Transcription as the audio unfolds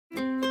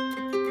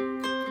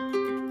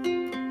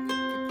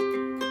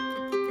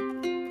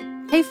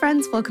Hey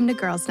friends, welcome to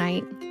Girls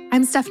Night.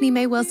 I'm Stephanie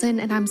Mae Wilson,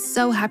 and I'm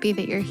so happy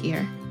that you're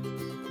here.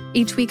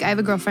 Each week I have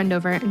a girlfriend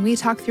over and we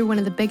talk through one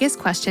of the biggest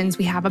questions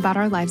we have about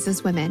our lives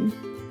as women.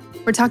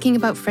 We're talking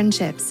about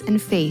friendships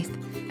and faith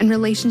and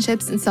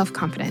relationships and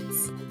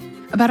self-confidence,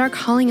 about our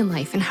calling in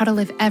life and how to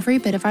live every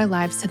bit of our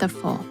lives to the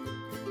full.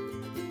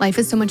 Life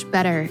is so much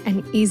better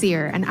and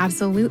easier and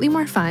absolutely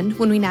more fun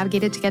when we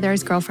navigate it together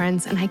as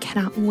girlfriends, and I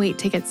cannot wait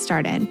to get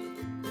started.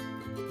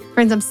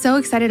 Friends, I'm so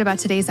excited about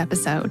today's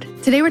episode.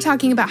 Today we're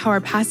talking about how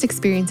our past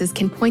experiences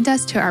can point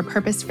us to our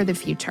purpose for the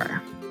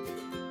future.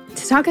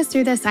 To talk us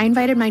through this, I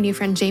invited my new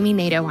friend Jami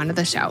Nato onto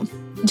the show.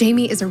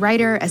 Jami is a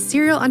writer, a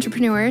serial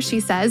entrepreneur, she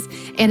says,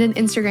 and an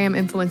Instagram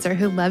influencer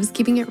who loves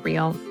keeping it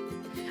real.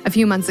 A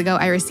few months ago,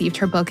 I received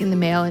her book in the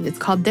mail, and it's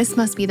called This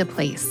Must Be the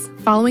Place,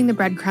 Following the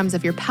Breadcrumbs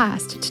of Your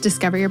Past to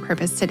Discover Your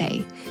Purpose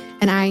Today.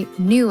 And I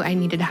knew I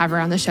needed to have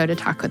her on the show to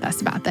talk with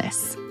us about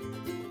this.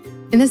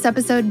 In this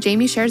episode,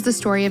 Jami shares the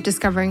story of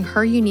discovering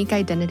her unique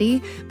identity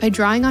by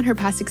drawing on her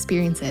past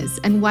experiences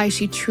and why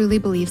she truly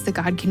believes that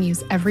God can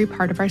use every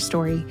part of our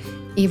story,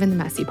 even the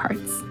messy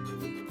parts.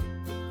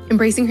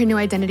 Embracing her new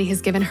identity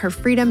has given her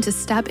freedom to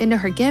step into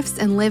her gifts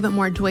and live a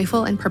more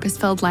joyful and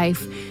purpose-filled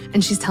life,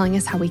 and she's telling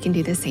us how we can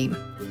do the same.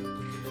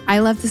 I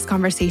love this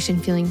conversation,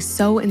 feeling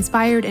so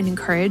inspired and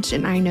encouraged,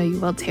 and I know you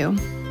will too.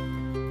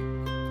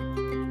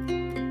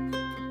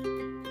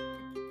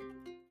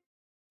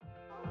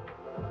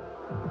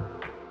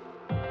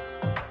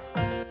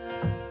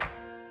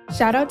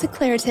 Shout out to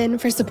Claritin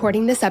for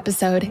supporting this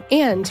episode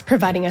and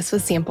providing us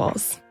with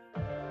samples.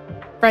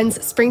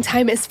 Friends,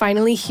 springtime is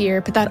finally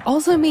here, but that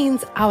also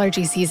means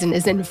allergy season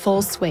is in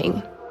full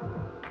swing.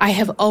 I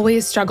have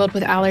always struggled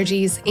with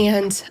allergies,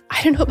 and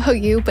I don't know about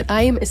you, but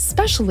I am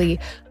especially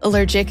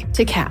allergic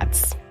to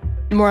cats.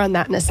 More on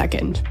that in a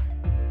second.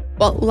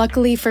 Well,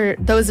 luckily for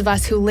those of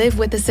us who live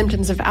with the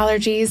symptoms of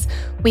allergies,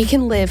 we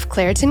can live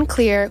Claritin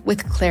Clear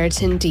with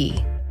Claritin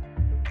D.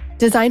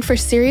 Designed for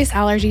serious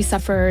allergy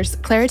sufferers,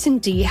 Claritin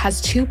D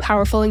has 2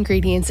 powerful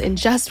ingredients in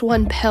just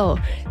one pill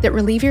that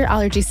relieve your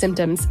allergy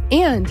symptoms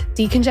and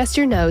decongest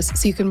your nose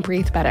so you can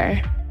breathe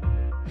better.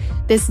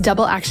 This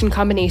double-action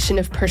combination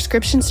of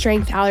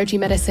prescription-strength allergy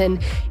medicine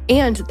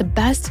and the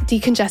best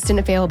decongestant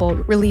available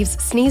relieves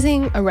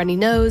sneezing, a runny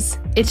nose,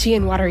 itchy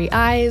and watery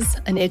eyes,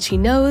 an itchy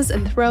nose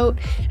and throat,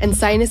 and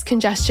sinus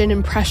congestion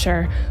and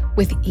pressure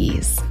with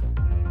ease.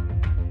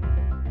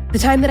 The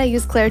time that I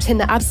use Claritin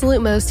the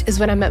absolute most is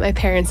when I'm at my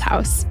parents'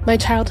 house, my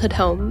childhood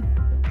home.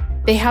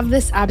 They have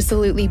this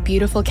absolutely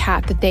beautiful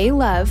cat that they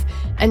love,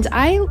 and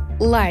I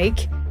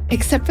like,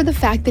 except for the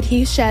fact that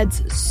he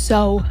sheds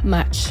so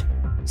much.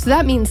 So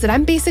that means that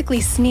I'm basically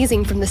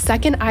sneezing from the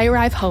second I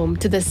arrive home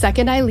to the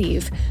second I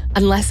leave,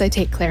 unless I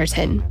take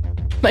Claritin.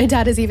 My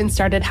dad has even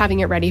started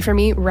having it ready for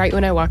me right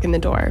when I walk in the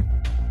door.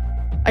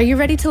 Are you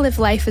ready to live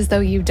life as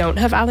though you don't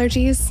have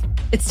allergies?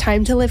 It's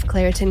time to live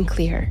Claritin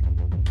Clear.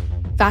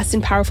 Fast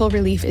and powerful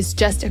relief is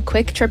just a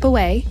quick trip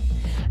away.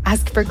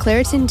 Ask for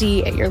Claritin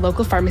D at your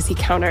local pharmacy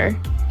counter.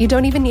 You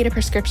don't even need a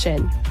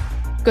prescription.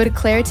 Go to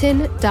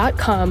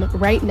Claritin.com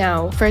right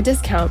now for a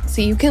discount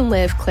so you can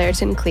live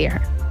Claritin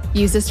Clear.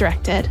 Use as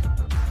directed.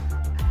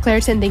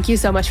 Claritin, thank you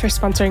so much for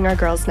sponsoring our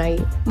Girls Night.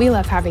 We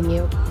love having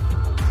you.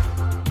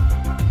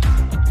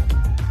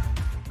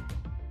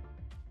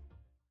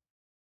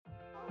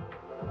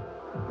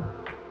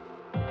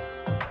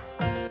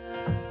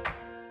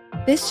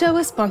 This show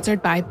is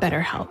sponsored by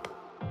BetterHelp.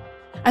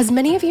 As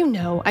many of you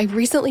know, I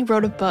recently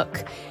wrote a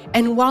book,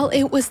 and while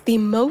it was the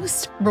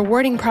most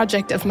rewarding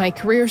project of my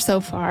career so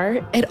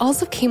far, it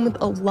also came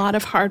with a lot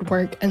of hard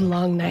work and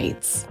long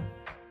nights.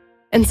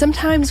 And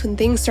sometimes when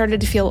things started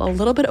to feel a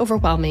little bit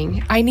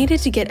overwhelming, I needed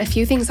to get a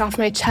few things off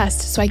my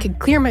chest so I could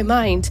clear my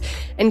mind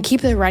and keep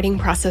the writing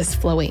process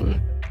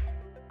flowing.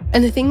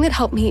 And the thing that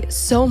helped me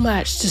so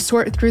much to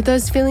sort through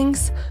those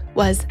feelings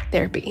was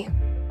therapy.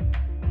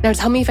 Now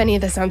tell me if any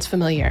of this sounds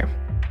familiar.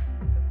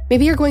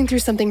 Maybe you're going through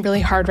something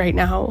really hard right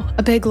now,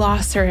 a big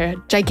loss or a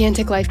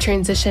gigantic life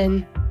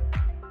transition.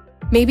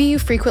 Maybe you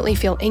frequently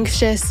feel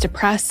anxious,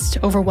 depressed,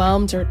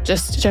 overwhelmed, or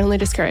just generally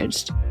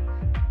discouraged.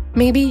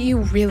 Maybe you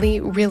really,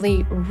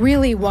 really,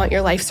 really want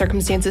your life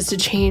circumstances to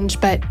change,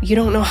 but you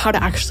don't know how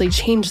to actually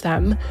change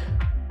them.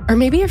 Or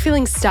maybe you're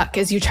feeling stuck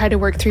as you try to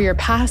work through your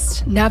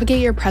past,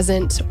 navigate your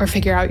present, or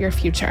figure out your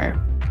future.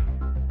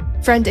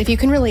 Friend, if you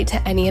can relate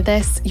to any of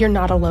this, you're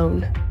not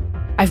alone.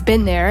 I've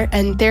been there,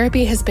 and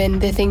therapy has been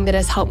the thing that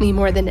has helped me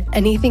more than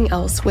anything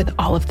else with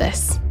all of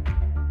this.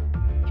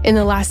 In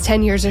the last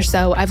 10 years or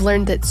so, I've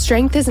learned that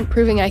strength isn't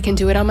proving I can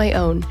do it on my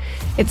own.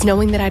 It's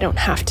knowing that I don't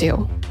have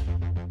to.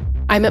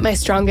 I'm at my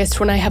strongest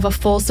when I have a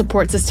full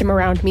support system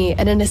around me,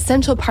 and an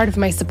essential part of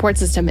my support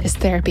system is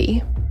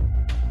therapy.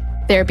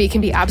 Therapy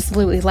can be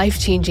absolutely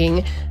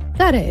life-changing.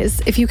 That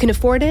is, if you can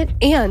afford it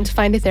and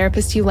find a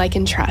therapist you like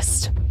and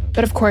trust.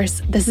 But of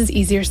course, this is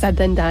easier said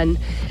than done,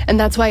 and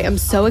that's why I'm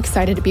so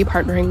excited to be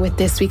partnering with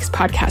this week's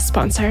podcast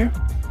sponsor.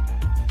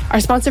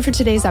 Our sponsor for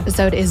today's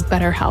episode is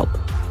BetterHelp.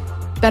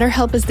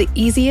 BetterHelp is the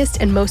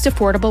easiest and most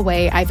affordable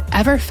way I've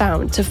ever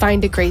found to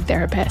find a great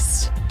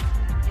therapist.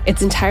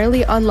 It's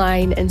entirely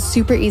online and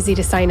super easy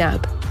to sign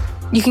up.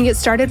 You can get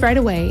started right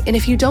away, and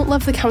if you don't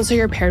love the counselor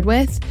you're paired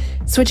with,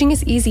 switching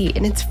is easy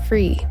and it's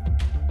free.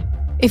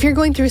 If you're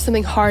going through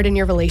something hard in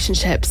your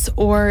relationships,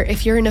 or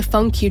if you're in a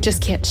funk you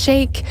just can't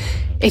shake,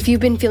 if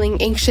you've been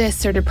feeling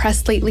anxious or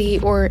depressed lately,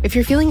 or if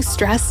you're feeling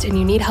stressed and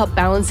you need help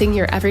balancing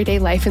your everyday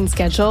life and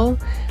schedule,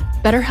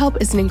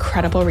 BetterHelp is an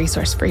incredible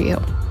resource for you.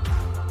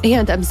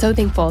 And I'm so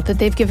thankful that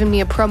they've given me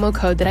a promo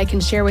code that I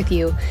can share with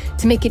you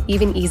to make it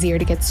even easier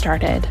to get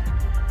started.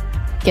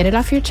 Get it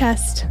off your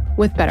chest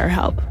with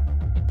BetterHelp.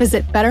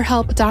 Visit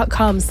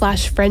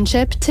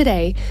betterhelp.com/friendship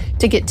today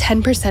to get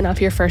 10%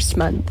 off your first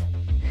month.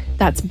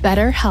 That's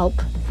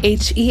BetterHelp,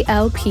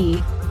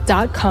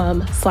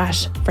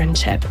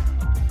 HELP.com/friendship.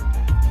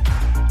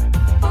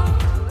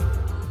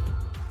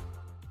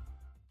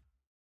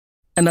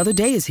 Another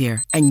day is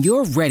here, and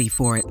you're ready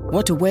for it.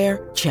 What to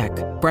wear? Check.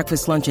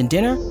 Breakfast, lunch, and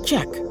dinner?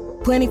 Check.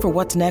 Planning for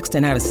what's next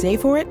and how to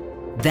save for it?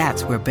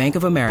 That's where Bank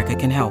of America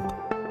can help.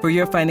 For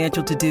your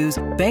financial to-dos,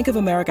 Bank of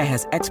America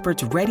has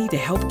experts ready to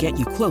help get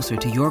you closer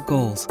to your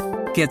goals.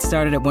 Get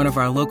started at one of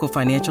our local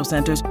financial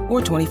centers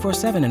or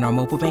 24/7 in our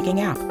mobile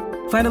banking app.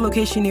 Find a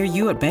location near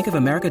you at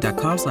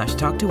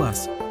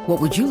bankofamerica.com/talktous. What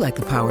would you like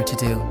the power to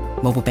do?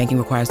 Mobile banking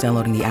requires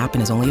downloading the app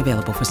and is only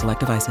available for select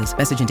devices.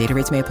 Message and data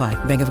rates may apply.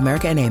 Bank of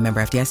America N.A.,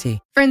 member FDIC.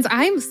 Friends,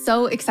 I'm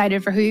so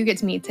excited for who you get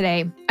to meet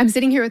today. I'm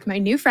sitting here with my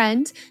new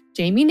friend,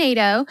 Jami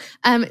Nato.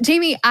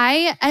 Jami,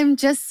 I am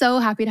just so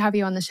happy to have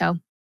you on the show.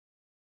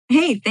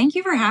 Hey, thank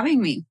you for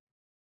having me.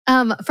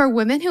 For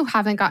women who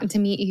haven't gotten to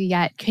meet you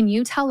yet, can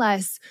you tell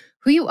us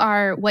who you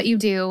are, what you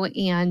do,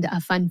 and a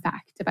fun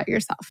fact about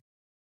yourself?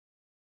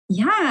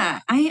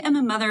 Yeah, I am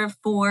a mother of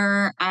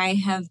 4. I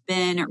have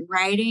been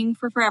writing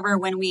for forever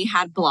when we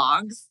had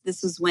blogs.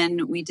 This was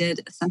when we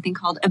did something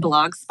called a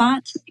blog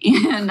spot.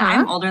 And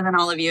I'm older than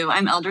all of you.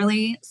 I'm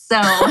elderly. So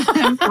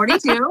I'm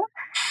 42.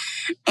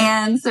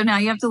 And so now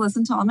you have to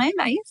listen to all my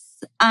advice.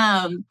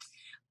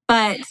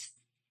 But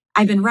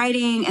I've been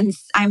writing and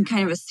I'm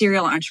kind of a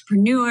serial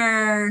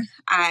entrepreneur.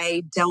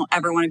 I don't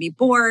ever want to be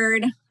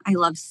bored. I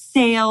love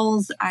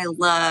sales. I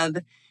love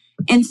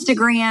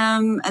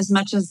Instagram as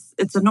much as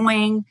it's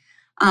annoying.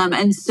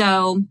 And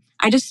so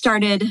I just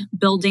started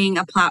building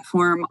a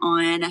platform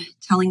on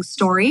telling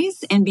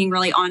stories and being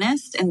really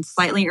honest and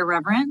slightly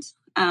irreverent.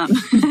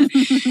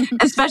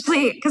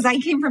 Especially because I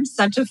came from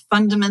such a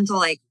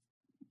fundamental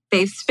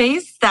faith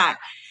space that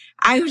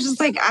I was just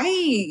like,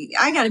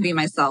 I got to be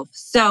myself.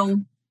 So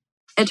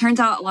it turns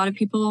out a lot of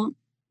people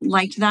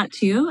liked that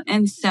too.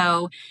 And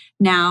so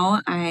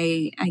now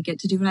I get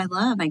to do what I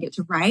love. I get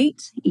to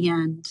write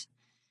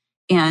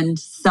and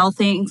sell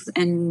things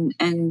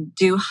and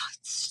do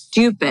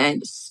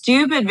stupid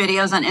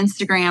videos on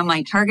Instagram,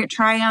 like Target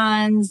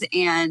try-ons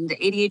and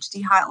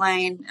ADHD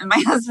hotline. And my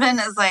husband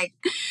is like,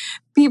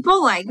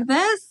 people like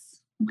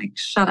this? I'm like,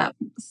 shut up.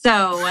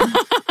 So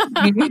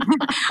we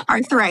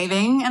are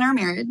thriving in our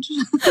marriage.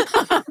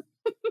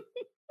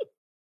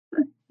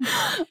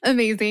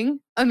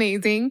 Amazing.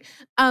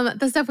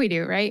 The stuff we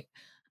do, right?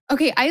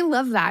 Okay, I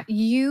love that.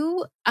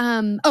 You,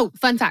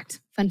 fun fact.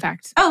 Oh,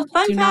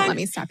 fun Do fact. not let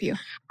me stop you.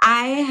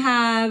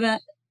 I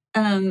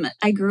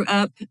grew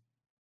up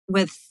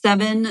with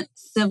 7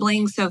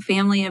 siblings, so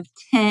family of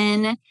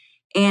 10.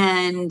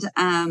 And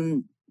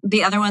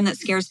the other one that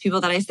scares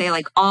people that I say,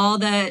 like all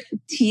the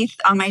teeth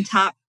on my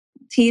top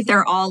teeth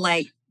are all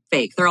like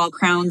fake. They're all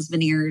crowns,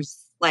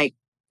 veneers. Like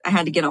I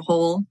had to get a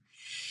whole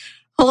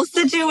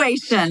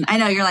situation. I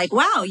know you're like,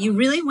 wow, you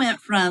really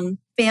went from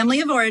family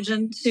of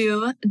origin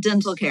to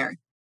dental care.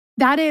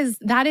 That is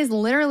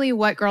literally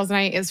what Girls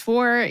Night is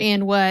for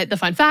and what the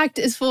fun fact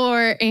is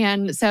for.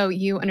 And so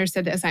you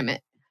understood the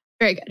assignment.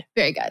 Very good.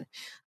 Very good.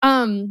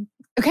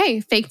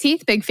 Okay. Fake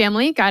teeth, big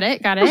family. Got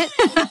it.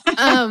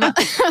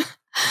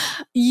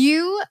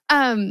 You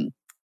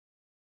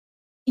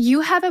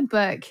have a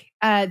book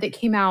that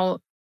came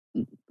out.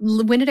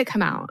 When did it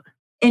come out?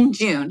 In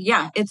June.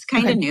 Yeah. It's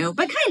kind of new,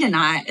 but kind of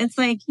not. It's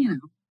like, No,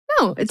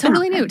 it's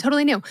totally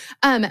new.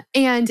 And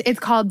it's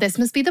called This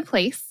Must Be the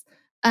Place.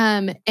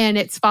 And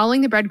it's following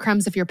the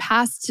breadcrumbs of your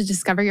past to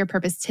discover your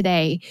purpose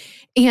today.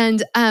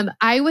 And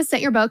I was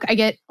sent your book. I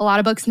get a lot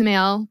of books in the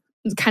mail.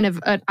 It's kind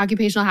of an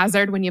occupational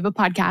hazard when you have a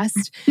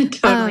podcast.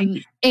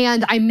 Totally.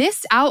 And I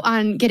missed out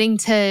on getting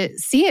to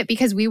see it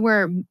because we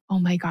were, oh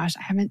my gosh,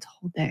 I haven't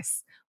told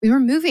this. We were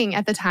moving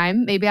at the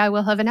time. Maybe I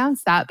will have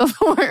announced that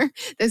before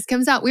this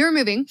comes out. We were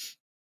moving.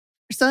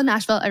 We're still in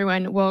Nashville.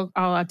 Everyone,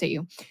 I'll update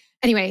you.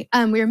 Anyway,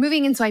 we were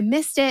moving and so I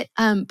missed it.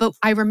 But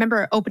I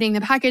remember opening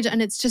the package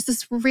and it's just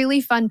this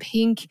really fun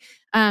pink.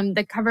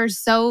 The cover's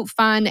so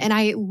fun. And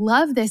I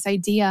love this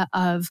idea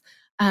of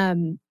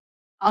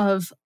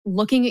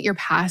looking at your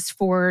past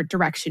for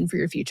direction for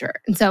your future.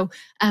 And so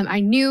I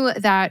knew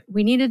that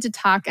we needed to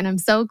talk and I'm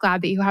so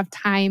glad that you have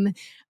time.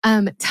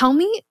 Tell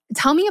me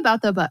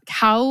about the book.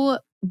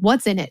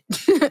 What's in it?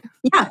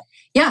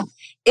 Yeah.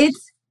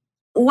 It's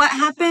what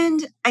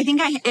happened. I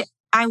think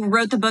I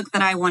wrote the book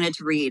that I wanted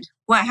to read.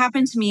 What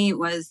happened to me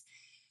was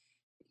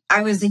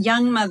I was a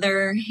young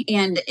mother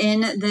and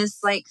in this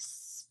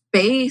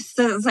space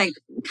that's like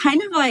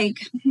kind of like,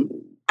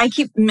 I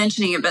keep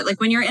mentioning it, but like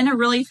when you're in a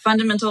really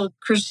fundamental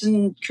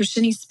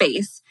Christian-y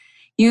space,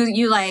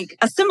 you like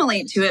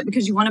assimilate to it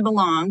because you want to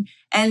belong.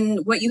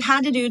 And what you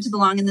had to do to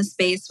belong in this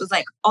space was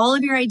like all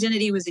of your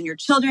identity was in your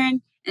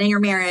children and in your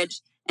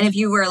marriage. And if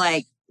you were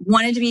like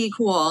wanted to be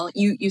cool,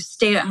 you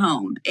stayed at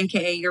home,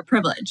 aka you're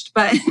privileged.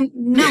 But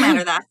no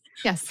matter that.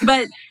 Yes.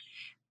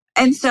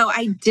 And so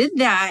I did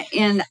that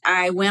and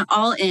I went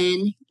all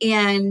in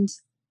and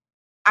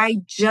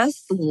I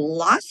just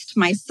lost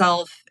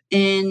myself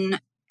in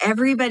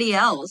everybody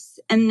else.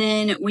 And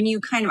then when you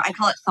kind of, I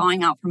call it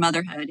thawing out for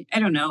motherhood. I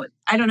don't know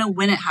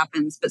when it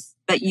happens,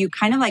 but you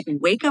kind of like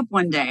wake up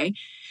one day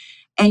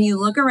and you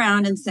look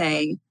around and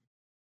say,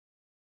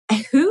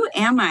 who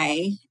am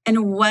I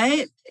and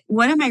what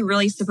am I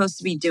really supposed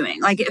to be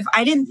doing? Like if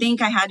I didn't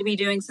think I had to be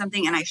doing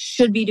something and I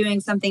should be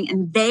doing something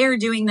and they are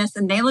doing this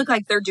and they look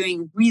like they're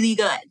doing really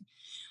good.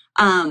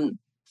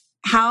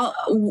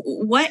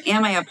 What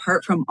am I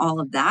apart from all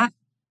of that?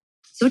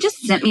 So it just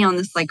sent me on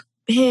this like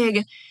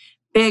big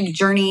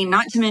journey,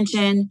 not to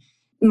mention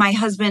my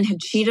husband had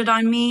cheated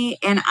on me.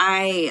 And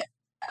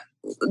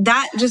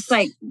that just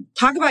like,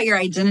 talk about your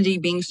identity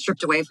being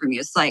stripped away from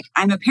you. It's like,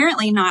 I'm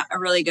apparently not a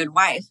really good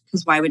wife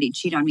because why would he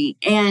cheat on me?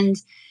 And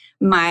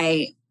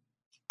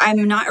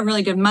I'm not a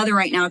really good mother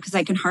right now because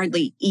I can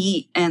hardly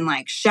eat and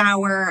like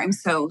shower. I'm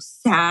so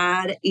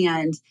sad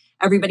and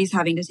everybody's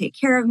having to take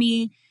care of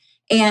me.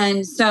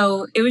 And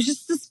so it was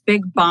just this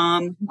big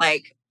bomb,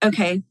 like,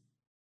 okay,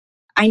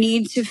 I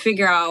need to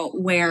figure out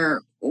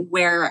where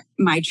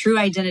my true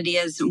identity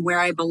is and where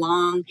I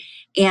belong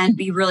and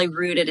be really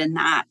rooted in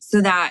that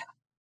so that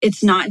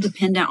it's not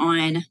dependent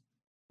on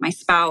my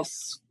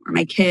spouse or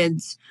my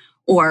kids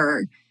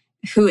or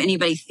who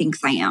anybody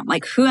thinks I am.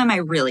 Like, who am I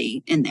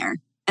really in there?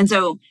 And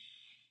so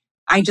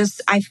I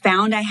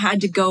found I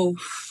had to go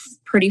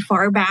pretty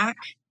far back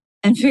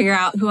and figure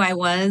out who I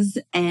was.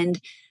 And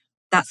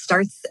that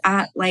starts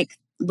at like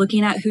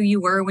looking at who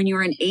you were when you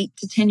were an 8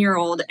 to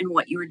 10-year-old and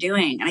what you were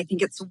doing. And I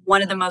think it's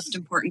one of the most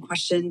important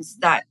questions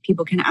that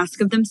people can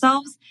ask of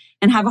themselves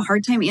and have a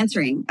hard time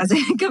answering as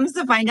it comes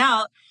to find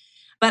out.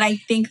 But I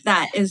think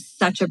that is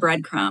such a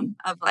breadcrumb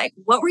of like,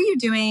 what were you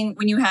doing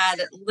when you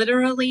had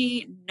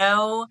literally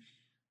no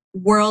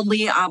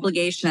worldly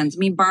obligations? I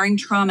mean, barring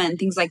trauma and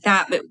things like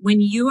that. But when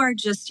you are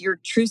just your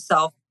true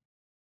self,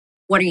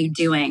 what are you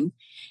doing?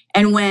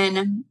 And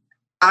when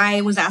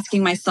I was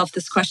asking myself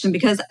this question,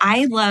 because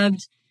I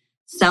loved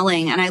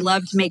selling and I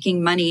loved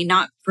making money,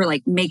 not for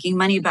like making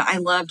money, but I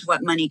loved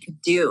what money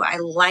could do. I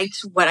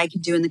liked what I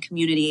could do in the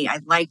community. I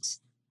liked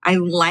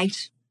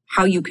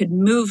how you could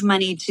move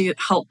money to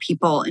help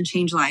people and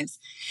change lives.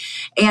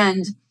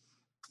 And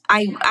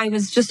I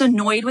was just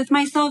annoyed with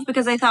myself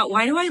because I thought,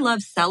 why do I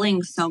love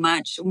selling so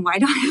much? Why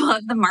do I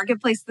love the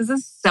marketplace? This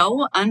is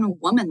so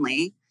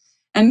unwomanly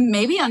and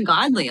maybe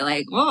ungodly.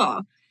 Like,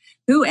 whoa,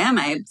 who am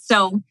I?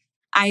 So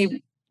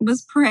I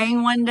was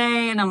praying one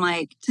day and I'm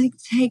like,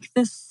 take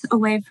this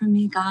away from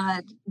me,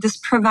 God.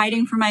 Just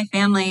providing for my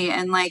family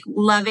and like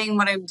loving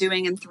what I'm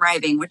doing and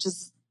thriving, which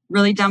is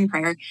really dumb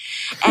prayer.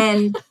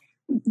 And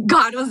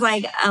God was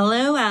like,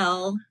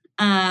 LOL.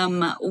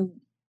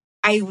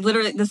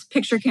 This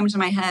picture came to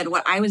my head,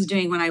 what I was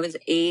doing when I was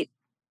 8.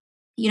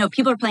 You know,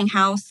 people are playing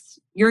house,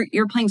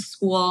 you're playing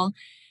school,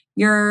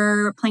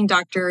 you're playing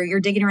doctor, you're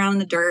digging around in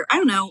the dirt. I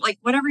don't know, like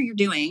whatever you're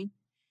doing.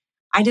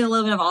 I did a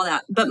little bit of all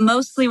that, but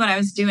mostly what I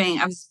was doing,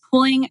 I was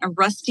pulling a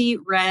rusty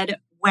red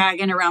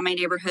wagon around my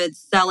neighborhood,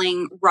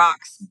 selling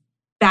rocks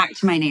back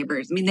to my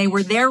neighbors. I mean, they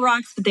were their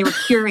rocks, but they were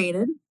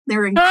curated. They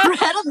were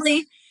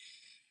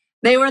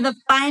they were the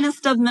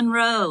finest of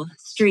Monroe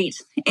Street.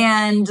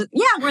 And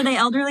yeah, were they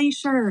elderly?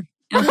 Sure.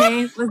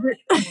 Okay. Was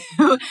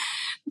it?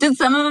 Did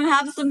some of them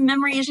have some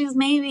memory issues?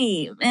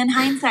 Maybe in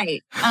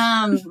hindsight.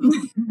 I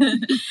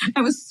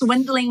was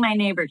swindling my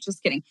neighbors.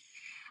 Just kidding.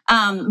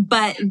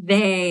 But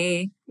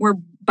they were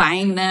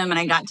buying them and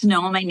I got to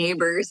know all my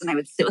neighbors and I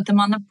would sit with them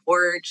on the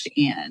porch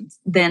and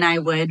then I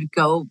would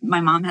go, my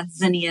mom had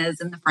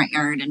zinnias in the front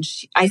yard and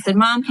I said,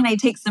 Mom, can I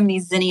take some of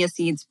these zinnia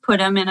seeds, put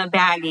them in a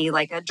baggie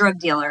like a drug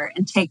dealer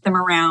and take them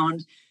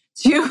around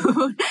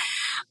to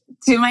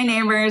my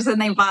neighbors?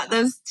 And they bought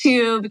those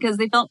too because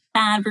they felt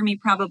bad for me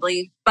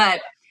probably.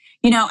 But,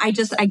 you know, I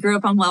grew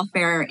up on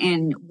welfare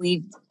and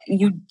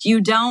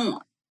you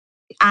don't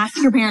ask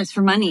your parents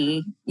for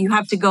money. You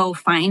have to go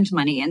find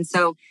money. And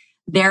so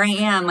there I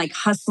am, like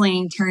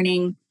hustling,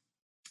 turning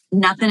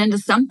nothing into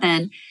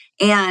something.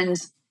 And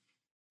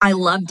I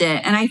loved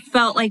it. And I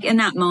felt like in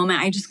that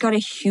moment, I just got a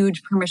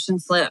huge permission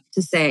slip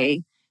to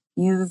say,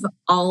 you've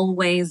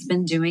always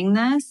been doing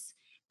this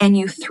and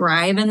you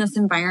thrive in this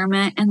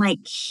environment and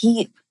like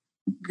keep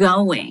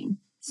going.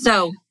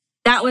 So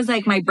that was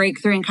like my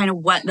breakthrough and kind of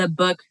what the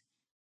book,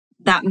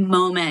 that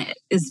moment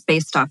is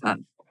based off of.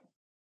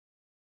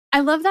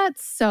 I love that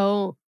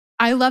so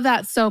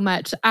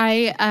much.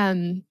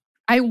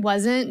 I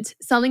wasn't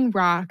selling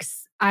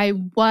rocks. I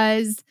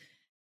was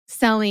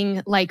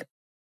selling like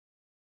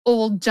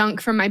old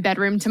junk from my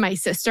bedroom to my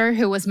sister,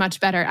 who was much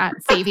better at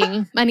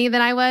saving money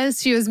than I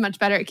was. She was much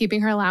better at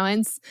keeping her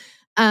allowance.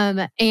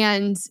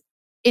 And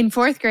in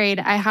fourth grade,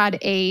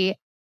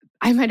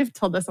 I might have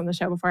told this on the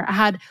show before.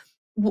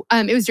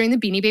 It was during the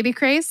Beanie Baby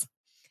craze.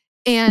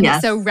 And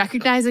so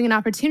recognizing an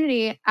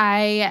opportunity,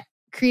 I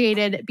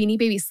created Beanie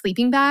Baby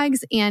sleeping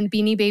bags and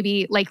Beanie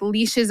Baby like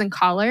leashes and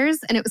collars.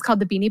 And it was called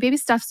the Beanie Baby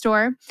Stuff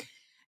Store.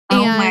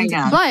 Oh my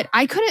God. But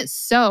I couldn't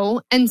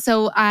sew. And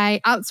so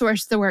I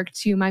outsourced the work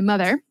to my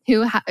mother,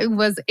 who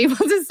was able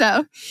to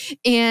sew.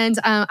 And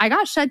I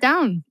got shut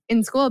down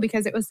in school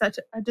because it was such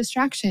a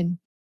distraction.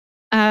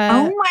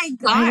 Oh my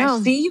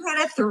gosh. See, you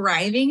had a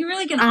thriving, you're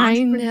like an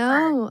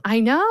entrepreneur. I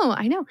know.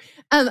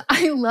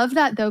 I love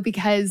that though,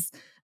 because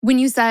when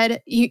you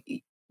said,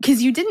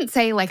 because you didn't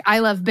say like, I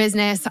love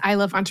business, I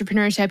love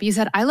entrepreneurship. You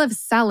said, I love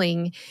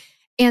selling.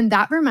 And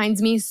that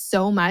reminds me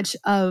so much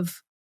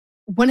of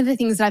one of the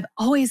things that I've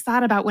always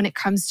thought about when it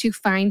comes to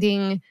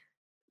finding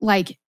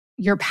like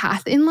your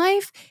path in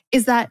life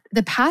is that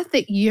the path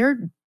that you're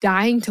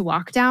dying to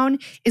walk down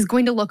is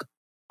going to look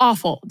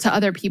awful to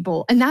other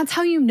people. And that's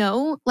how you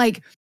know,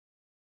 like,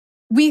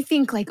 we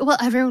think like, well,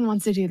 everyone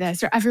wants to do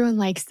this or everyone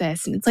likes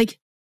this. And it's like,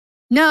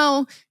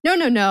 no.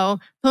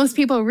 Most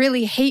people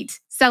really hate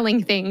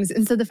selling things.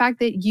 And so the fact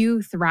that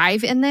you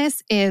thrive in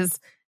this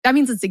that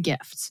means it's a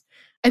gift.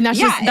 And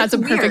that's a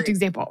perfect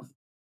example.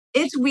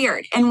 It's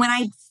weird. And when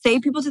I say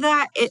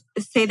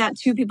say that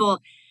to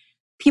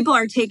people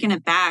are taken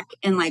aback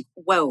and like,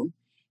 whoa,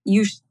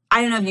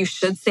 I don't know if you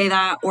should say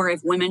that or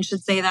if women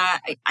should say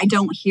that. I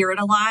don't hear it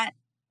a lot.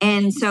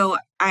 And so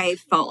I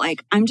felt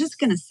like I'm just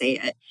going to say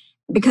it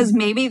because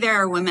maybe there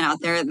are women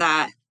out there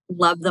that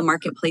love the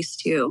marketplace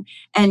too.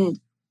 And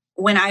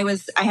when I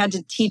had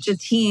to teach a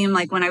team,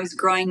 like when I was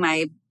growing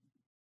my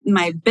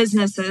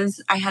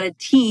businesses, I had a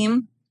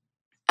team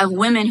of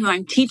women who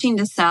I'm teaching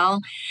to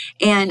sell.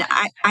 And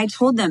I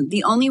told them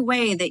the only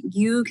way that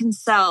you can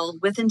sell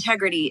with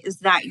integrity is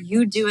that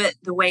you do it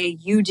the way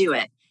you do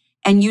it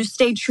and you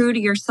stay true to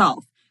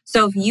yourself.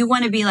 So if you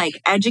want to be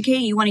like educate,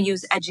 you want to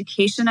use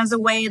education as a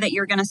way that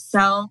you're going to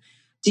sell.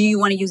 Do you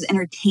want to use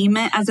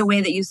entertainment as a way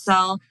that you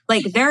sell?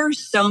 Like there are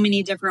so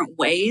many different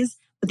ways,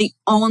 but the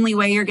only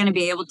way you're going to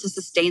be able to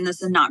sustain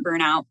this and not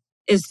burn out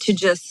is to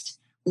just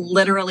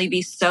literally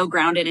be so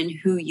grounded in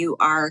who you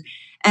are.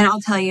 And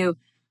I'll tell you,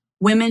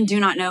 women do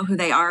not know who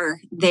they are.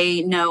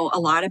 They know a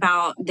lot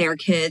about their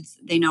kids.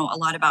 They know a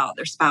lot about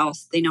their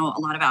spouse. They know a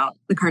lot about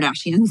the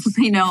Kardashians.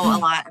 They know a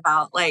lot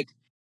about like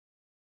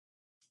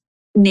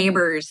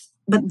neighbors,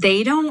 but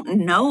they don't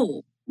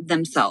know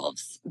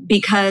themselves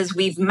because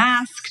we've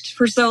masked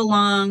for so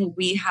long.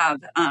 We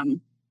have,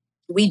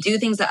 we do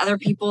things that other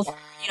people,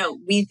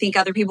 we think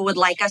other people would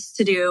like us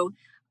to do.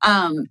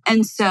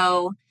 And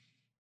so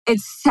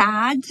it's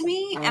sad to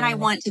me and I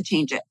want to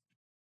change it.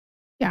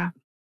 Yeah.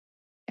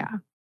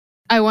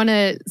 I want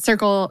to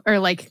circle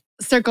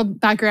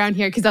back around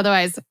here because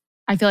otherwise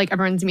I feel like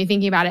everyone's going to be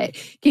thinking about it.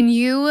 Can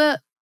you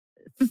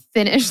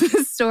finish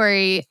the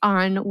story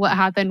on what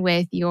happened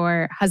with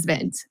your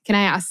husband? Can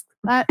I ask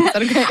that? Is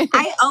that okay?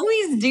 I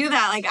always do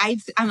that. Like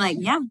I'm like,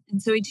 yeah.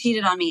 And so he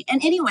cheated on me.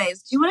 And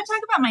anyways, do you want to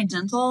talk about my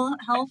dental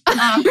health?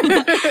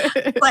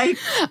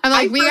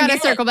 We got to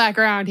circle back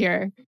around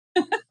here.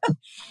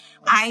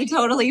 I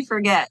totally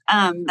forget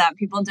that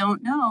people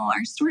don't know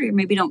our story or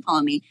maybe don't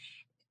follow me.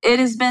 It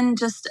has been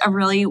just a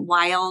really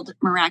wild,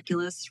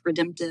 miraculous,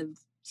 redemptive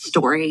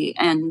story.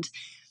 And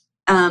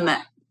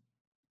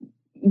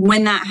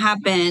when that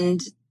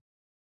happened,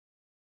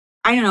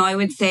 I don't know, I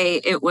would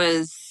say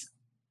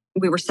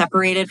we were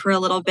separated for a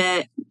little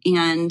bit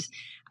and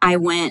I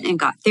went and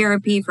got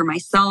therapy for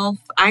myself.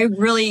 I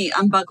really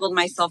unbuckled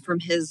myself from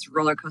his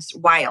roller coaster.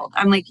 Wild.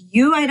 I'm like,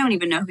 I don't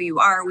even know who you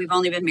are. We've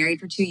only been married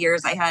for 2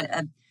 years. I had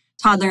a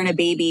toddler and a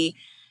baby.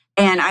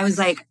 And I was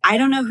like, I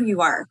don't know who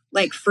you are.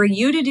 Like for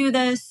you to do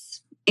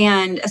this,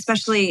 and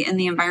especially in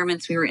the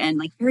environments we were in,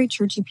 like very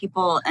churchy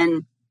people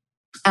and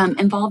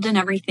involved in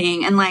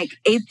everything and like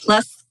A+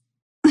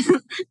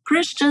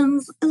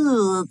 Christians.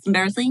 Ooh, it's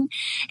embarrassing.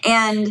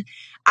 And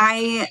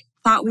I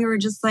thought we were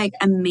just like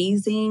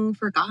amazing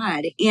for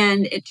God.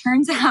 And it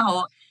turns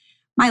out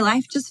my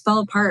life just fell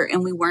apart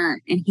and we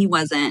weren't, and he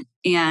wasn't.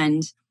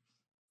 And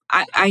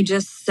I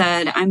just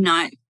said, I'm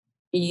not,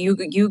 you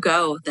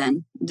go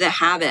then to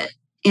have it.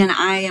 And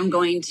I am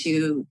going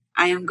to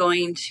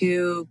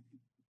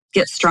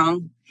get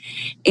strong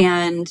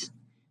and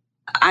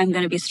I'm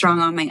going to be strong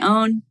on my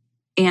own.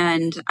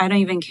 And I don't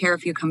even care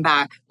if you come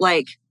back.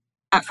 Like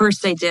at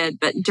first I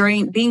did, but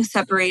during being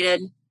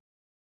separated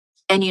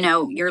and,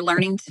 you're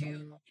learning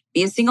to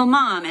be a single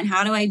mom and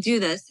how do I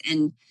do this?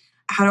 And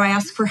how do I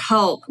ask for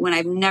help when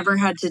I've never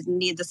had to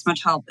need this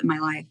much help in my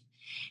life?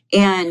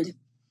 And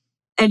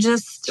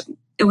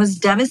it was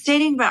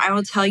devastating, but I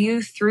will tell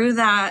you through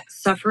that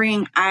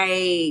suffering,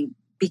 I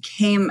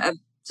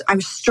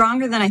was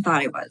stronger than I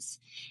thought I was.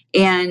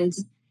 And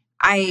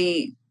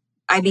I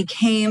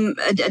became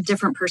a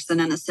different person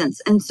in a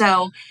sense. And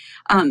so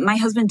my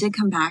husband did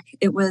come back.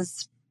 It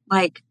was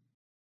like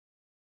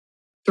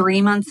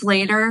 3 months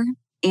later.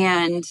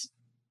 And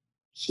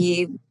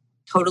he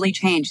totally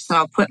changed. So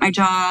I'll quit my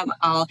job.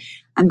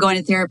 I'm going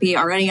to therapy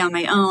already on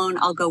my own.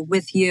 I'll go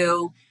with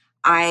you.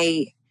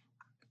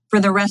 For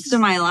the rest of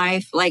my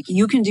life, like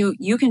you can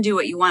do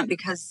what you want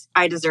because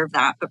I deserve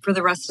that. But for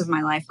the rest of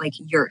my life, like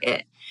you're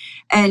it.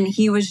 And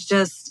he was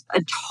just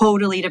a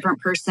totally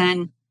different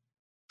person.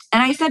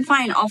 And I said,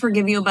 fine, I'll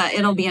forgive you, but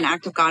it'll be an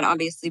act of God,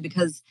 obviously,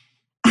 because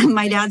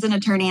my dad's an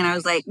attorney. And I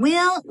was like,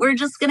 well, we're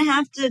just going to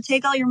have to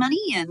take all your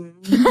money and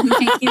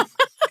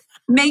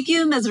make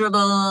you miserable,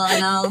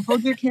 and I'll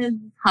hold your kids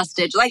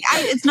hostage. Like,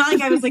 it's not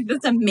like I was like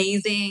this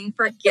amazing,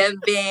 forgiving.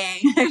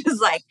 I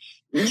was like,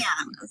 yeah,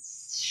 I'm going to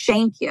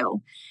shank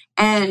you.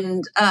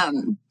 And,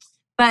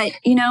 but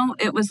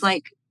it was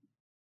like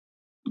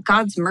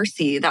God's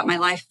mercy that my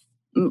life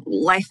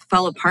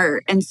fell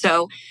apart. And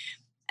so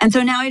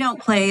now I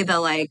don't play the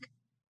like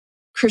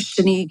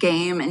Christian-y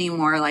game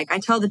anymore. Like I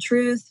tell the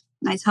truth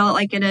and I tell it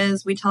like it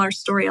is. We tell our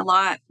story a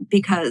lot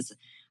because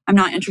I'm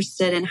not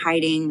interested in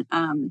hiding,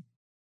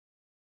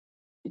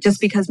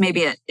 just because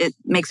maybe it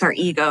makes our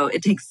ego,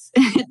 it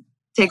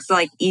takes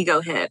like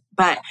ego hit.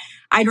 But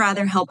I'd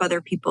rather help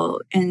other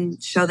people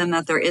and show them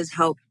that there is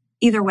hope.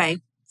 Either way,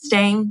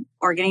 staying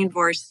or getting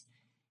divorced,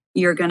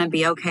 you're going to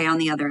be okay on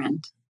the other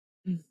end.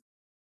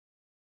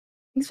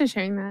 Thanks for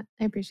sharing that.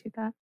 I appreciate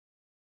that.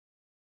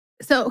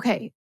 So,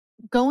 okay,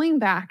 going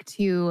back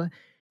to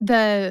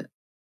the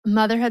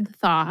motherhood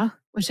thaw,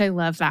 which I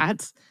love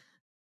that,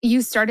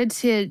 you started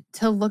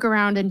to look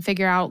around and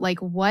figure out like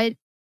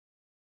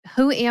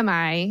who am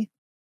I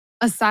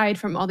aside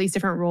from all these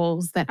different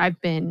roles that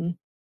I've been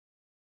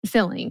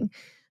filling?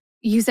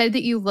 You said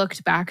that you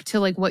looked back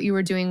to like what you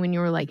were doing when you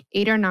were like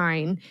 8 or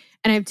 9.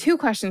 And I have 2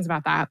 questions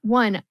about that.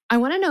 One, I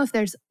want to know if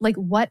there's like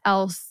what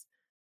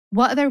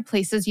other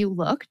places you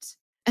looked?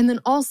 And then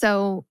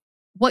also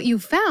what you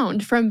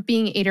found from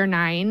being 8 or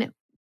 9,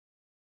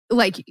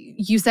 like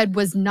you said,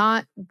 was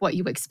not what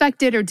you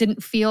expected or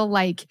didn't feel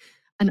like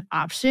an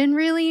option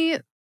really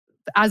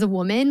as a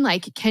woman.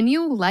 Like, can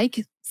you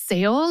like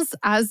sales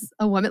as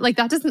a woman? Like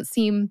that doesn't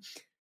seem,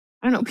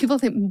 I don't know, people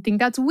think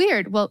that's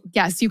weird. Well,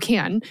 yes, you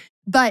can.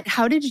 But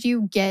how did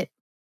you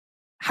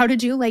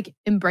like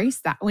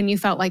embrace that when you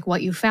felt like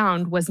what you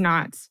found was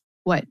not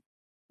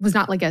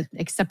like an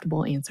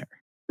acceptable answer?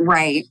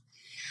 Right.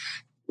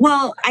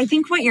 Well, I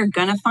think what you're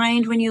going to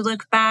find when you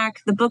look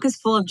back, the book is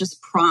full of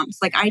just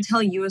prompts. Like I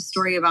tell you a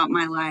story about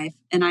my life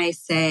and I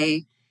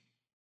say,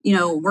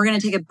 we're going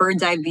to take a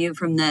bird's eye view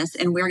from this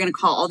and we're going to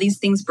call all these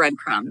things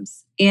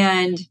breadcrumbs.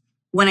 And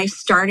when I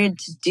started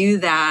to do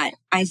that,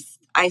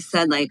 I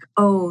said like,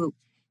 oh,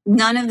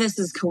 none of this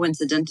is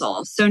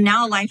coincidental. So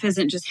now life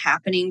isn't just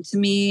happening to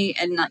me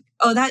and like,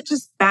 oh, that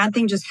just bad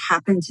thing just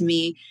happened to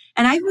me.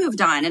 And I've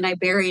moved on and I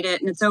buried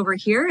it and it's over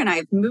here and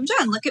I've moved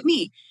on. Look at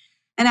me.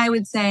 And I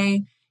would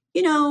say,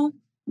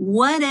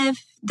 what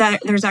if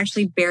that there's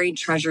actually buried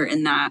treasure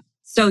in that?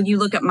 So you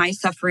look at my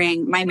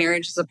suffering, my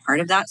marriage is a part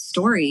of that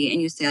story. And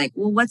you say like,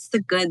 well, what's the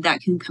good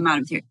that can come out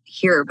of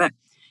here? But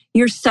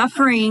your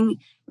suffering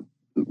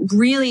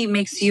really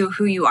makes you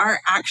who you are.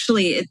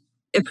 Actually,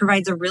 it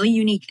provides a really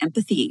unique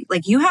empathy.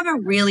 Like you have a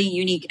really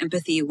unique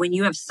empathy when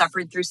you have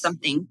suffered through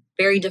something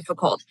very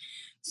difficult.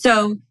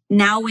 So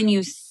now when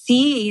you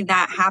see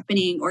that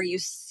happening or you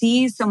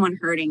see someone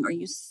hurting or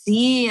you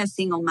see a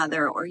single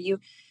mother or you,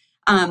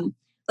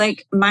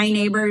 like my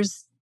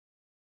neighbor's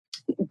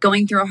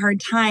going through a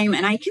hard time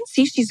and I can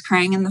see she's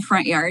crying in the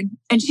front yard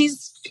and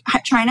she's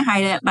trying to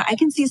hide it, but I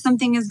can see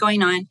something is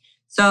going on.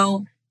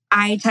 So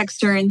I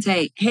text her and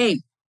say, hey,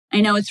 I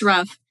know it's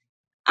rough.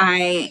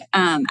 I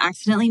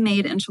accidentally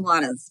made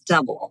enchiladas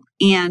double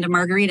and a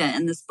margarita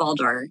in this ball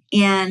jar.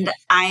 And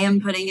I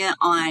am putting it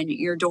on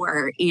your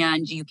door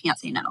and you can't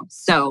say no.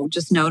 So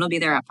just know it'll be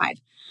there at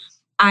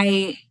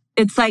 5.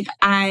 It's like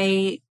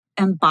I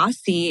am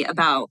bossy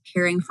about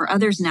caring for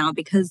others now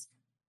because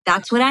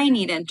that's what I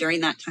needed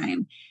during that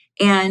time.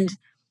 And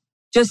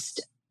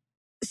just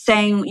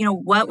saying,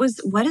 what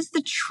is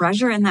the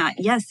treasure in that?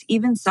 Yes,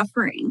 even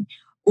suffering,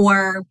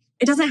 or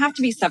it doesn't have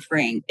to be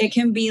suffering. It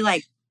can be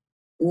like,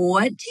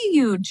 what do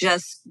you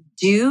just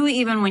do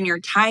even when you're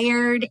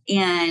tired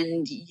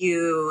and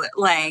you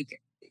like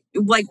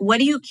what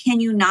can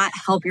you not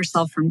help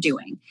yourself from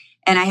doing?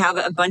 And I have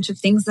a bunch of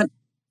things that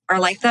are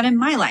like that in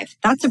my life.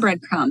 That's a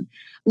breadcrumb.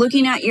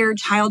 Looking at your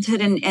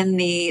childhood and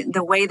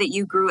the way that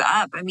you grew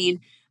up. I mean,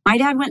 my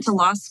dad went to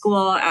law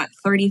school at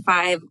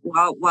 35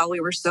 while we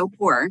were so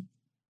poor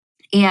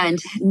and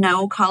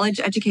no college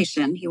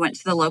education. He went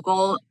to the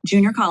local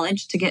junior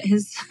college to get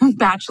his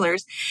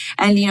bachelor's.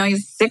 And, he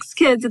has 6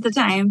 kids at the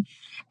time.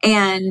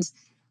 And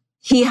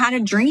he had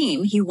a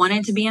dream. He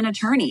wanted to be an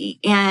attorney.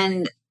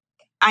 And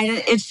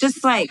it's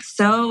just like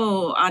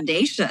so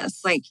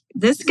audacious. Like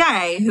this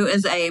guy who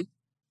is a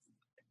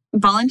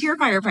volunteer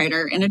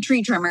firefighter and a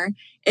tree trimmer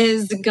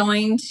is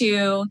going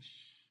to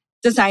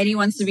decide he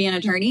wants to be an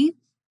attorney.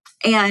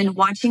 And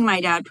watching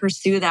my dad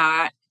pursue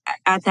that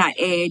at that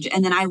age.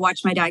 And then I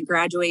watched my dad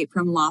graduate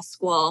from law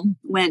school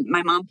when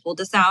my mom pulled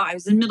us out. I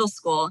was in middle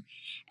school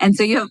And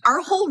so you have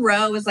our whole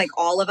row is like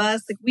all of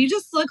us. Like we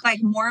just look like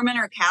Mormon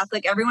or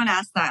Catholic. Everyone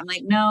asks that. I'm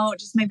like, no,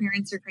 just my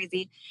parents are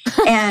crazy.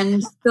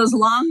 And those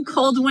long,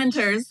 cold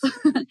winters.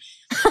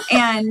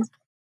 And,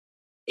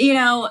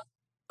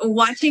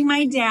 watching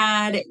my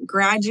dad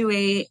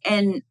graduate,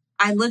 and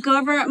I look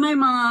over at my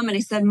mom and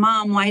I said,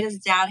 Mom, why does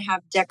Dad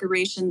have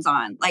decorations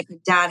on? Like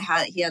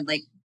he had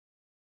like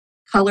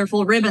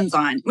colorful ribbons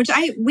on, which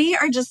we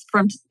are just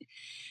from,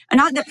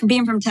 not that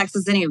being from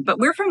Texas anyway, but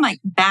we're from like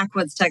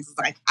backwoods Texas.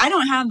 Like I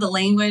don't have the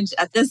language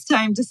at this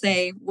time to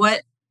say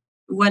what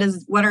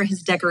are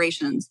his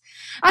decorations.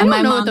 I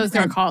don't know what those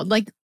are called.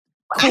 Like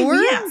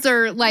cords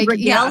or like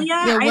regalia?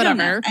 Yeah,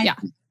 whatever.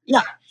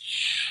 Yeah.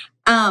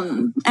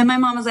 And my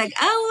mom was like,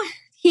 oh,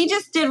 he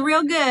just did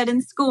real good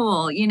in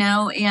school,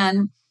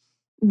 and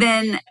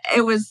then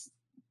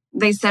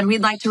they said,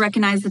 we'd like to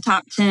recognize the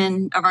top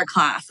 10 of our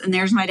class. And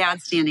there's my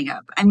dad standing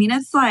up. I mean,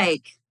 it's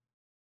like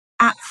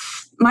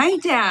my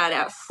dad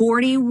at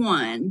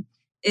 41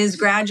 is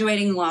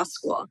graduating law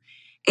school,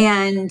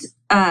 and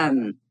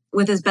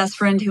with his best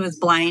friend who is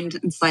blind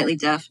and slightly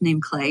deaf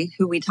named Clay,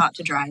 who we taught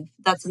to drive.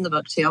 That's in the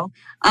book too.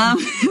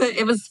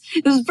 It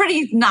was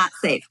pretty not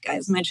safe,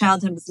 guys. My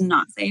childhood was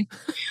not safe.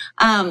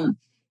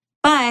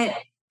 But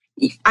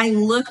I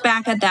look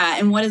back at that,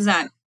 and what does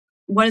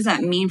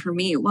that mean for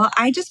me? Well,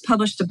 I just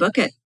published a book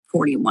at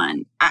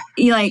 41.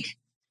 I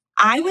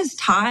was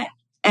taught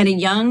at a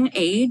young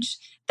age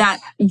that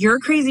your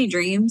crazy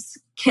dreams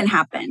can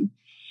happen.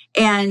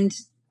 And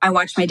I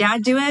watched my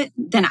dad do it.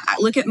 Then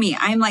look at me.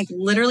 I'm like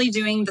literally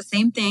doing the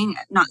same thing.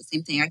 Not the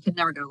same thing. I could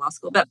never go to law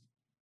school, but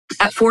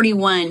at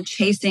 41,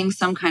 chasing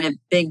some kind of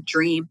big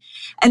dream.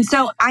 And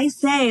so I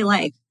say,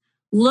 like,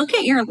 look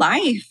at your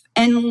life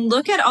and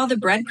look at all the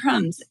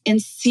breadcrumbs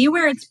and see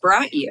where it's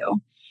brought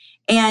you.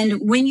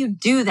 And when you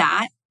do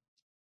that,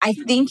 I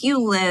think you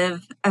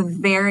live a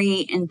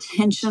very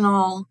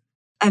intentional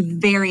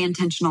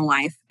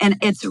life. And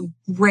it's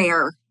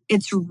rare.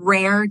 It's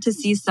rare to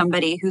see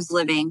somebody who's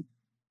living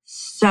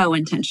so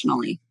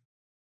intentionally.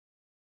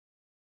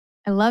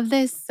 I love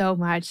this so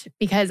much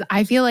because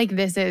I feel like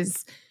this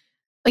is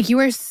like you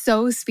are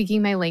so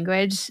speaking my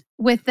language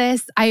with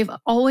this. I've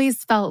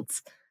always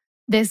felt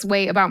this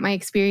way about my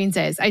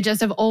experiences. I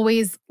just have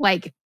always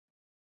like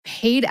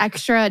paid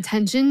extra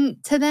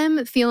attention to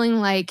them, feeling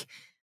like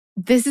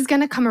this is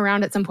going to come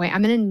around at some point.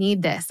 I'm going to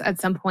need this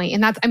at some point.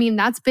 And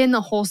that's been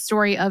the whole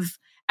story of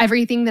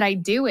everything that I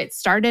do. It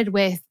started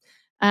with,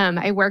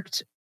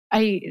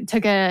 I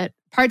took a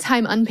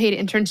part-time unpaid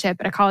internship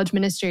at a college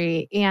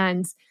ministry.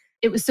 And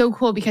it was so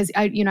cool because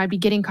I'd be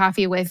getting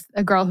coffee with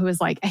a girl who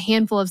was like a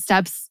handful of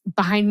steps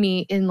behind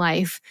me in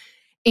life.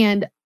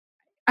 And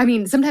I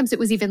mean, sometimes it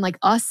was even like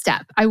a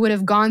step. I would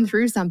have gone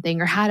through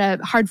something or had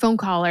a hard phone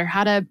call or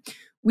had a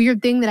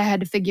weird thing that I had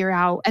to figure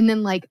out. And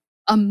then like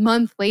a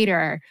month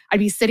later, I'd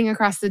be sitting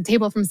across the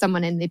table from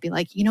someone and they'd be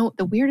like,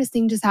 the weirdest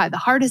thing just happened. The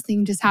hardest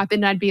thing just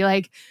happened. And I'd be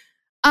like,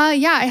 I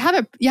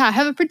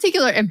have a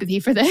particular empathy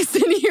for this.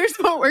 And here's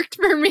what worked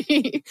for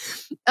me.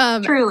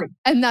 Truly.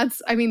 And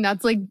that's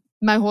like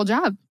my whole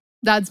job.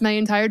 That's my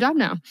entire job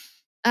now.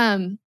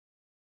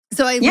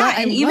 So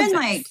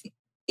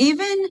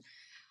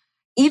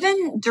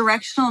even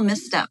directional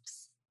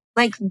missteps,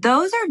 like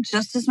those are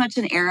just as much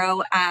an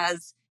arrow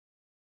as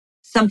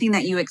something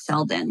that you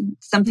excelled in,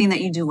 something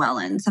that you do well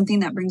in, something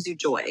that brings you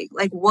joy.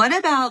 Like, what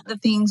about the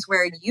things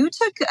where you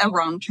took a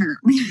wrong turn?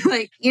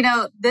 Like,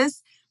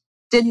 this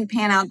didn't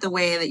pan out the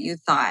way that you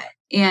thought.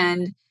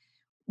 And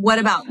what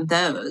about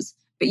those?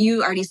 But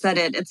you already said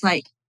it. It's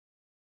like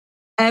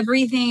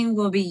everything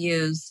will be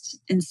used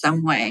in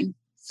some way.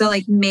 So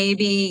like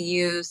maybe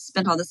you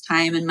spent all this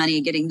time and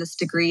money getting this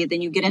degree,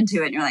 then you get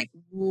into it and you're like,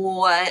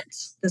 what?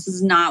 This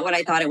is not what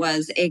I thought it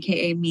was,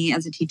 AKA me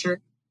as a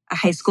teacher, a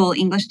high school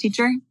English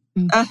teacher.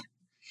 Mm-hmm.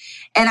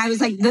 And I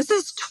was like, this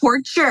is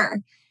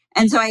torture.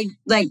 And so I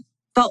like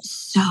felt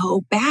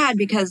so bad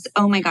because,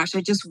 oh my gosh,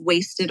 I just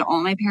wasted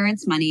all my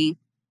parents' money.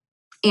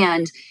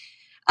 And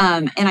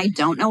I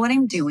don't know what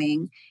I'm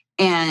doing.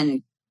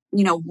 And,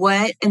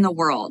 what in the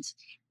world?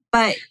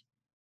 But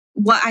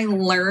what I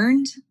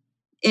learned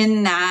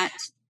in that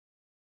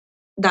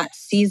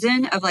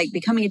season of like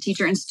becoming a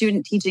teacher and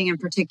student teaching in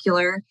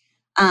particular,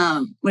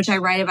 which I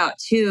write about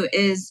too,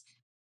 is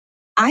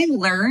I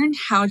learned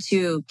how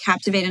to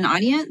captivate an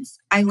audience.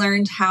 I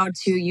learned how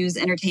to use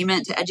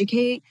entertainment to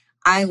educate.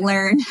 I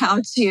learned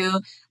how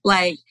to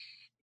like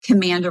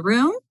command a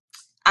room.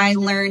 I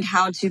learned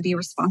how to be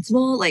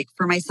responsible, like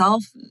for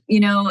myself,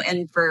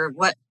 and for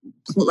what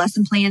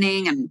lesson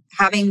planning and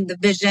having the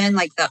vision,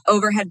 like the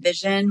overhead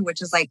vision,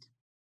 which is like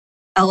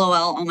LOL,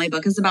 all my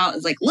book is about,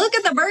 is like, look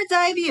at the bird's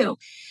eye view.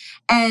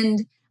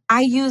 And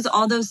I use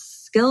all those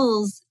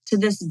skills to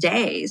this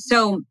day.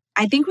 So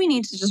I think we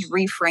need to just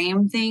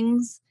reframe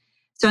things.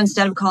 So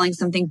instead of calling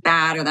something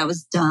bad or that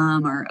was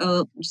dumb or,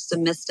 oh, just a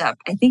misstep,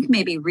 I think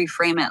maybe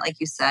reframe it. Like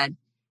you said,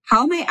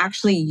 how am I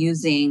actually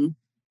using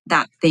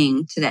that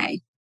thing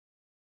today?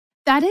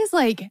 That is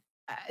like,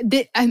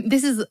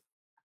 this is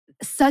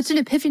such an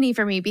epiphany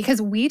for me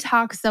because we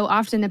talk so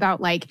often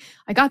about like,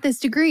 I got this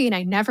degree and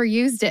I never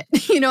used it.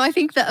 I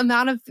think the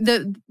amount of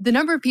the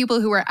number of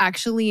people who are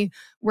actually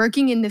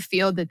working in the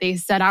field that they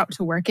set out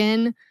to work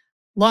in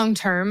long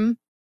term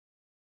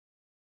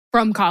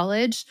from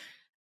college,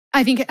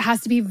 I think it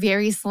has to be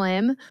very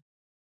slim.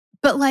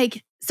 But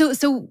like,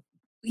 so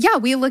yeah,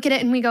 we look at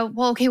it and we go,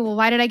 well, okay, well,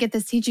 why did I get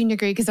this teaching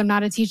degree? Because I'm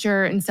not a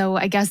teacher. And so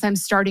I guess I'm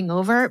starting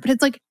over. But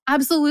it's like,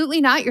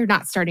 absolutely not. You're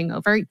not starting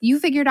over. You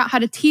figured out how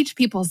to teach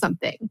people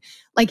something.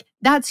 Like,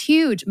 that's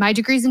huge. My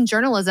degree's in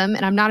journalism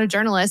and I'm not a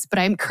journalist, but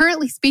I'm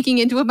currently speaking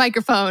into a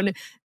microphone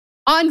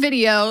on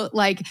video.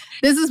 Like,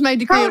 this is my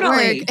degree at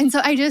work. And so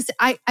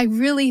I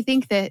really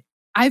think that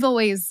I've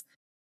always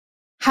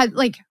had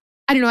like,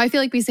 I don't know, I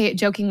feel like we say it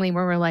jokingly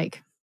where we're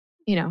like,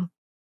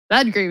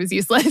 that degree was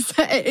useless.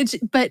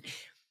 But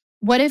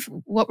what if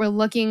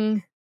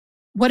the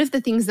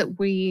things that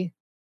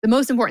the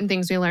most important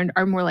things we learned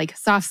are more like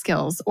soft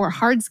skills or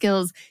hard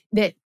skills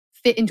that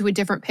fit into a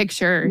different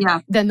picture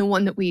than the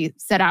one that we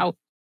set out,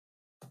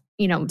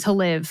 to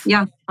live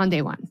on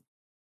day one?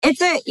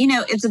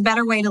 It's a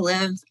better way to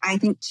live, I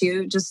think,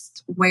 too,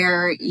 just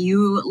where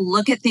you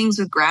look at things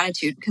with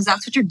gratitude, because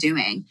that's what you're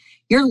doing.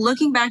 You're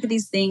looking back at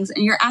these things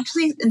and you're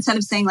actually, instead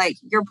of saying like,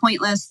 you're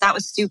pointless, that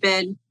was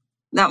stupid,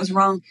 that was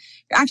wrong,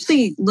 you're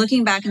actually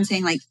looking back and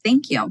saying like,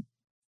 thank you.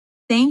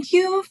 Thank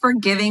you for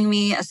giving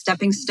me a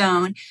stepping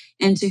stone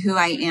into who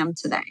I am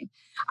today.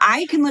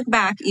 I can look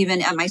back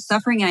even at my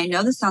suffering, and I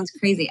know this sounds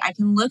crazy. I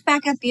can look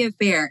back at the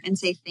affair and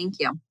say, thank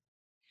you.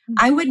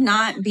 I would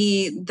not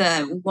be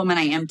the woman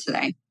I am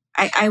today.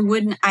 I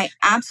wouldn't,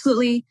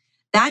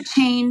 that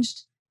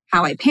changed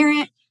how I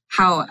parent,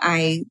 how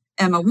I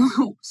am a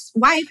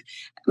wife,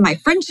 my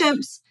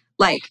friendships,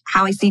 like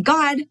how I see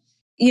God.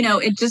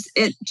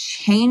 It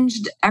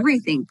changed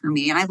everything for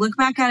me. And I look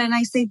back at it and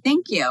I say,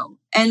 thank you.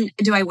 And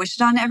do I wish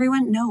it on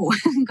everyone? No,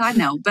 God,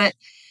 no. But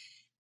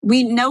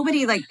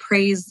nobody like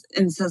prays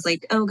and says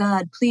like, oh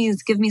God,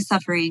 please give me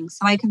suffering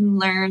so I can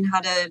learn how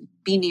to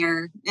be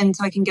near and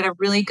so I can get a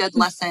really good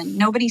lesson.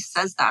 Nobody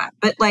says that.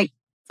 But like,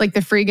 it's like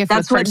the free gift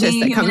with purchase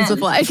that comes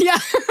with life. Yeah.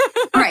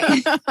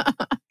 Right.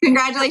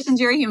 Congratulations,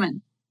 you're a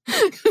human.